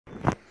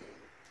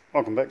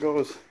Welcome back,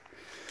 guys.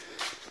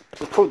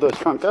 Just pulled those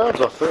front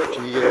guards off. They're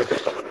actually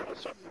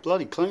it's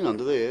bloody clean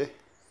under there.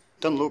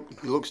 Doesn't look,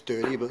 it looks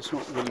dirty, but it's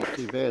not really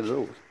too bad at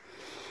all.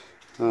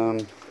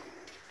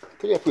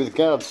 Pretty happy with the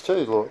guards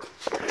too, look.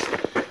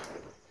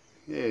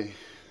 Yeah.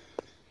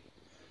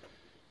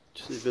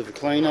 Just a bit of a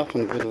clean up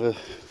and a bit of a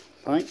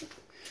paint.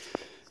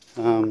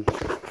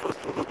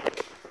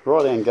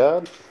 Right hand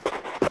guard.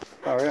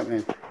 Far out,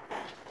 man.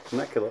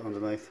 Immaculate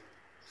underneath.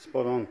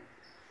 Spot on.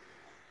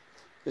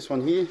 This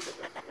one here,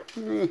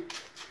 a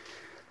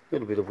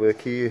little bit of work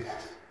here,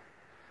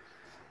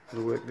 a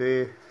little work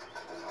there,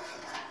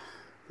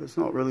 but it's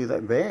not really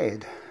that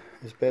bad,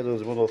 as bad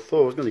as what I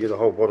thought. I was going to get a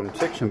whole bottom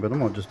section, but I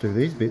might just do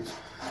these bits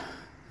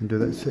and do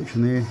that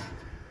section there.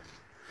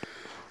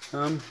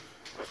 There's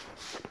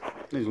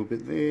a little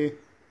bit there,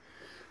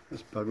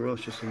 that's bugger all,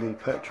 it's just a little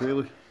patch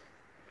really.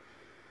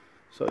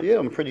 So yeah,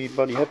 I'm pretty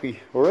bloody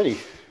happy already.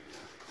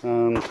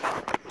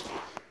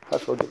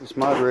 Hopefully I'll get this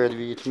motor out of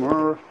here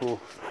tomorrow or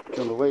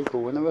during the week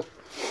or whenever.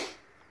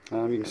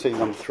 You can see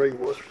number 3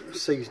 was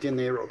seized in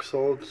there rock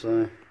solid,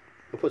 so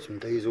I'll put some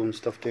diesel and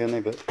stuff down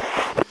there, but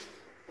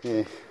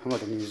yeah, I'm not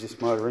going to use this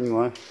motor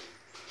anyway.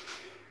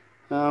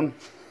 That's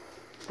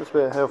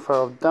about how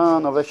far I've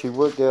done. I've actually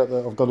worked out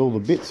that I've got all the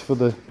bits for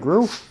the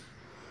grill.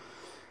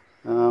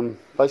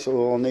 Basically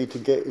all I need to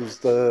get is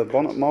the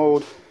bonnet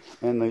mould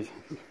and the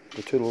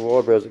two little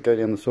eyebrows that go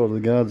down the side of the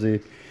guards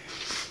there.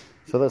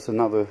 So that's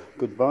another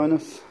good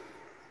bonus.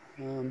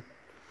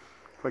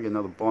 If I get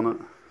another bonnet,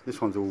 this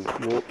one's all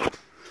warped,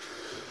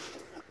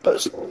 but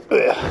it's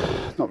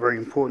not very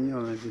important. You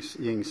know,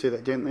 you can see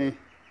that dent there.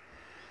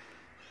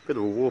 Bit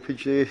of a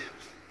warpage there,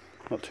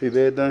 not too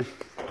bad though.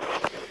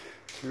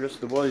 The rest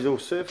of the body's all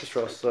surface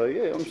rust, so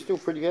yeah, I'm still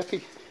pretty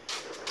happy.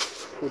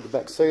 Pulled the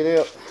back seat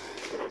out,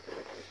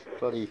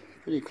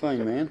 pretty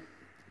clean, man.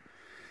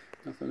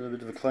 Nothing, a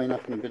bit of a clean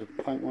up and a bit of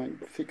paint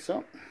won't fix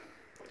up.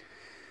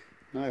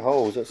 No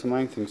holes, that's the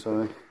main thing,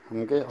 so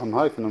I'm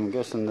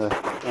guessing the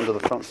under the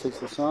front seat's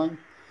the same.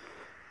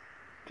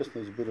 Just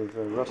needs a bit of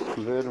a rust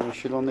converter and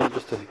shit on there,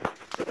 just a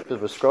bit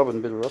of a scrub and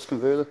a bit of rust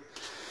converter.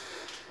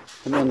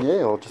 And then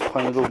yeah, I'll just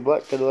paint it all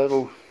black, get it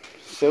all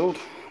settled.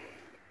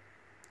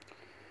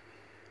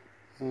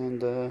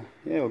 And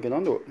yeah, I'll get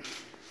onto it.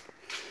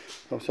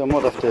 So I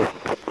might have to,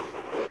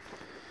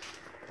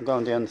 I'm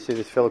going down to see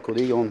this fella called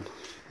Eon,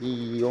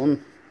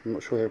 I'm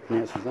not sure how to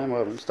pronounce his name, I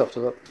haven't stuffed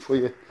it up for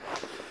you.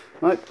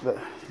 Nope, but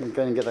I'm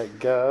going to get that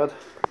guard.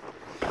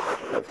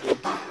 Hopefully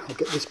I'll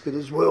get this bit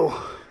as well.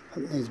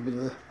 It needs a bit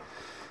of a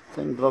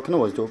thing, but I can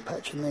always do a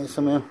patch in there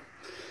somehow.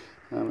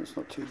 It's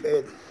not too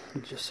bad. You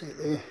can just see it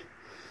there.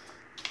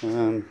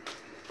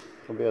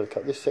 I'll be able to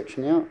cut this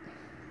section out.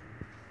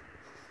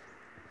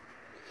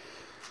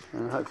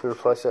 And hopefully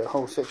replace that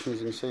whole section. As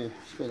you can see,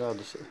 it's a bit hard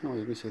to see. Oh,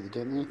 you can see the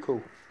dent there,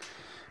 cool.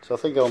 So I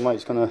think old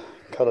mate's going to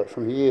cut it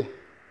from here,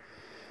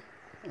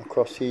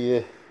 across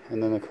here,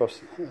 and then across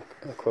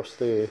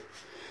there,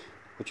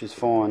 which is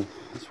fine.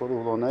 That's what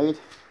all I need.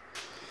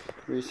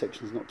 Rear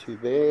section's not too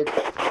bad.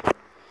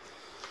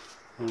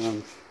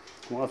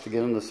 I'll have to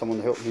get into someone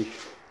to help me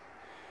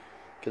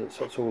get it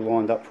so it's all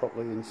lined up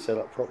properly and set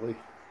up properly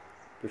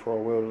before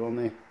I weld it on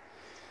there.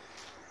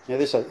 Yeah,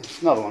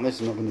 it's another one. This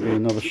is not going to be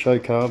another show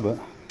car, but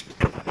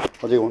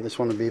I do want this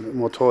one to be a bit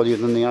more tidier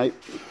than the Ape.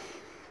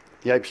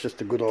 The Ape's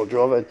just a good old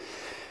driver.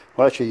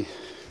 I actually,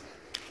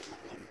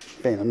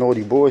 being a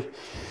naughty boy,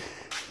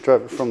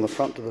 drove it from the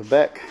front to the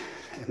back,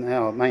 and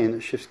now, man,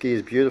 it shifts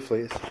gears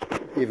beautifully.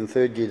 Even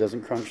third gear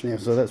doesn't crunch now,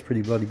 so that's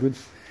pretty bloody good.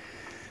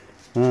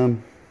 I'll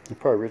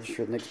probably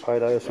register it next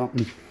payday or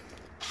something.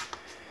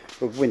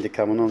 With winter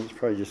coming on, it's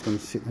probably just going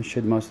to sit in the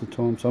shed most of the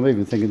time. So I'm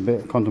even thinking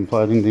about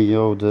contemplating the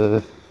old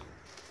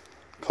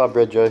Club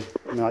Rego.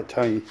 You know,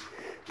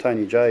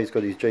 Tony J's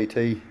got his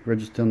GT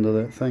registered under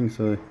that thing,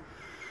 so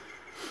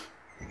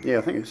yeah,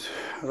 I think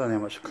I don't know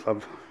how much the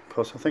club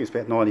costs. I think it's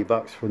about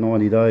 $90 for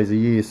 90 days a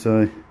year,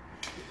 so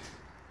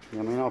I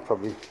mean,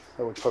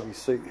 that would probably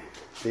suit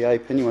the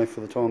Ape anyway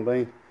for the time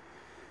being.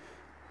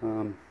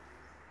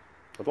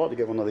 I'd like to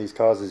get one of these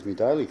cars as my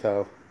daily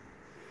car,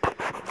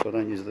 so I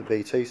don't use the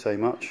BT so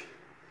much.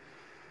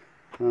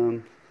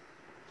 Yeah,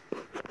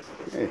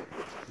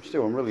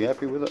 I'm really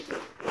happy with it.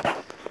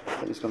 I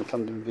think it's going to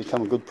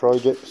become a good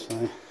project.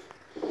 So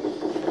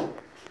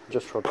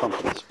just try to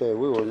pump the spare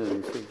wheel, as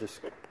you can see,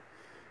 just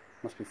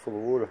must be full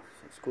of water.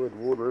 So it's squirted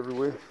water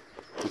everywhere.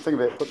 I'm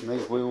thinking about putting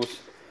these wheels,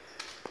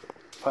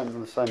 painting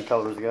them the same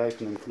colour as the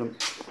Ape, and then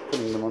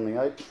putting them on the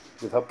Ape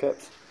with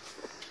hubcaps.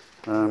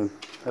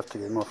 Have to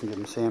get them off and get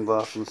them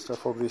sandblasted and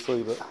stuff,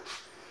 obviously, but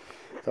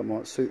that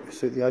might suit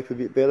the Ape a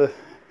bit better.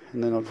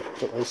 And then I've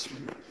got those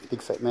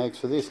big fat mags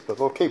for this,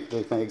 but I'll keep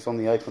these mags on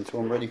the Ape until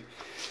I'm ready.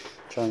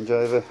 Change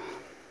over.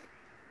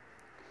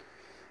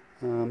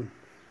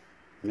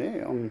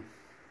 Yeah, I'm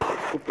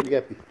still pretty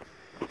happy.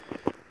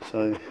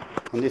 So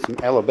I need some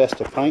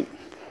alabaster paint.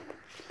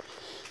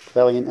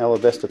 Valiant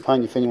alabaster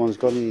paint, if anyone's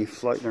got any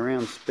floating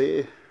around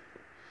spare.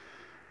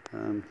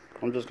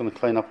 I'm just going to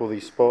clean up all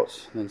these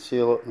spots and then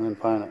seal it and then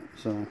paint it.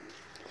 So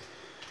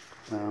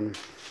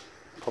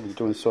probably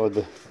do inside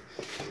the,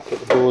 get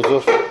the doors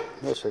off.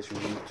 That's actually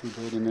not too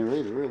bad in there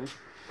either, really.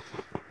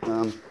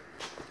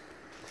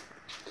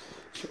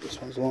 See what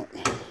this one's like.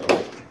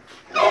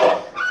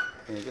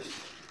 Yeah, just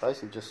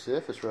basically just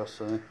surface rust,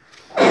 so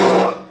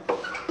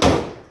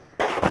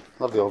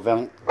love the old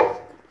Valiant.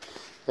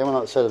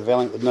 Anyone that said a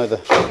Valiant would know the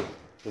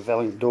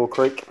Valiant door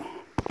creak.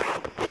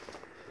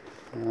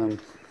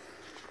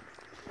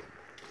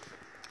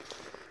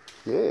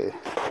 Yeah.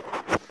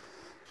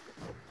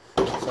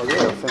 So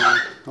yeah, I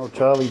found old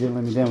Charlie didn't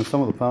let me down with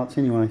some of the parts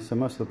anyway, so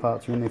most of the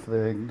parts are in there for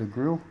the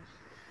grill.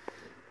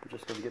 I've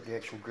just got to get the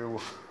actual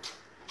grill.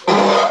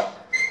 So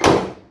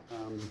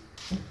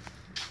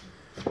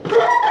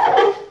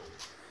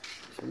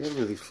yeah, look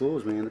at these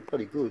floors, man, they're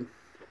pretty good.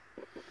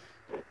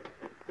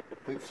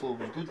 Boot floor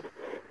was good.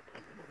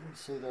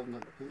 Let's see, they haven't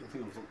got the boot. I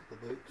think I've looked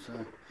at the boot, so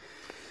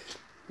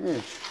yeah.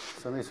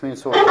 So there's some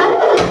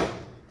inside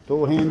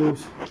door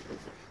handles.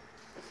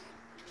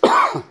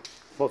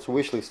 Lots of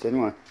wish list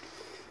anyway.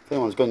 If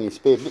anyone's got any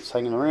spare bits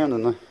hanging around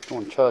and they don't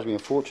want to charge me a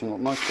fortune like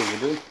most people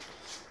do,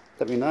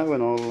 let me know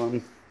and I'll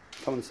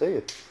come and see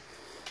you.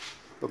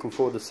 Looking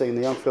forward to seeing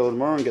the young fella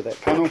tomorrow and get that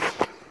panel.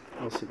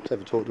 I'll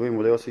have a talk to him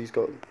what else he's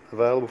got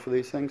available for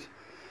these things.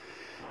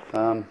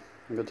 I'm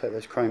going to take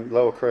those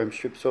lower chrome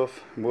strips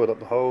off and weld up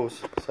the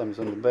holes, same as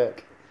on the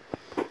back.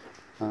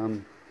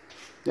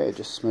 Yeah,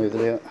 just smooth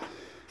it out.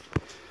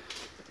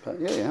 But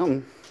yeah,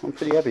 I'm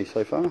pretty happy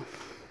so far.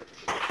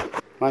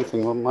 My main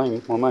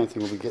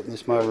thing will be getting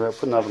this motor out,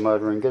 put another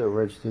motor in, get it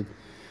registered,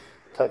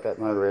 take that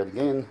motor out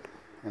again,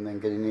 and then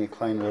get in here,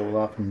 clean it all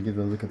up and give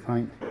it a lick of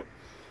paint,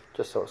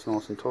 just so it's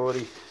nice and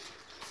tidy.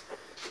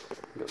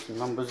 Got some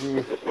numbers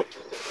here.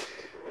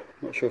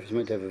 Not sure if it's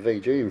meant to have a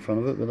VG in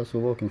front of it, but that's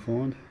all I can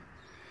find.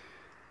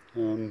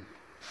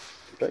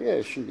 But yeah,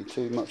 it shouldn't be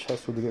too much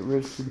hassle to get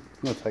registered. I'm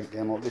going to take it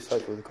down like this,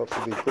 hopefully the cops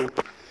will be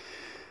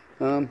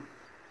cool.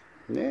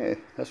 Yeah,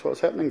 that's what's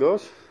happening,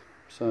 guys.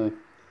 So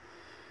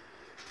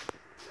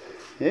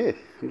yeah,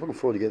 I'm looking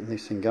forward to getting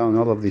this thing going.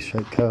 I love these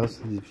shaped cars,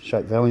 these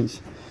shaped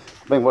Valiants.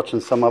 I've been watching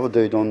some other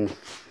dude on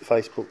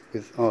Facebook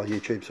with,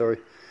 YouTube, sorry.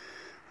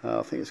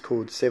 I think it's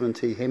called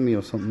 70 Hemi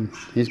or something.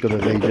 He's got a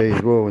VG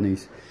as well, and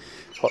he's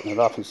hotting it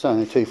up. It's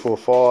only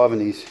 245,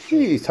 and he's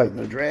taking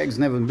the drags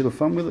and having a bit of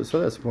fun with it. So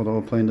that's what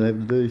I plan to have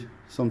to do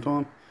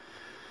sometime.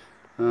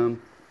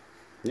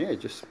 Yeah,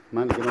 just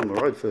mainly get on the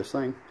road first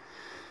thing.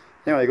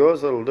 Anyway,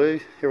 guys, that'll do.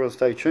 Everyone,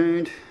 stay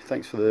tuned.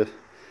 Thanks for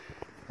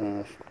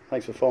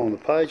following the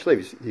page.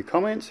 Leave your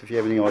comments if you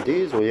have any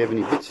ideas or you have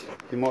any bits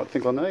you might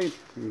think I need.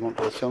 You might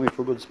be able to sell me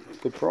for a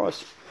good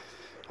price.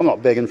 I'm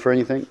not begging for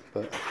anything,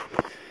 but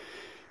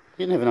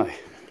you never know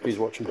who's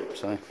watching.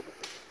 So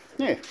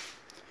yeah,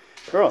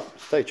 alright,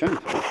 stay tuned.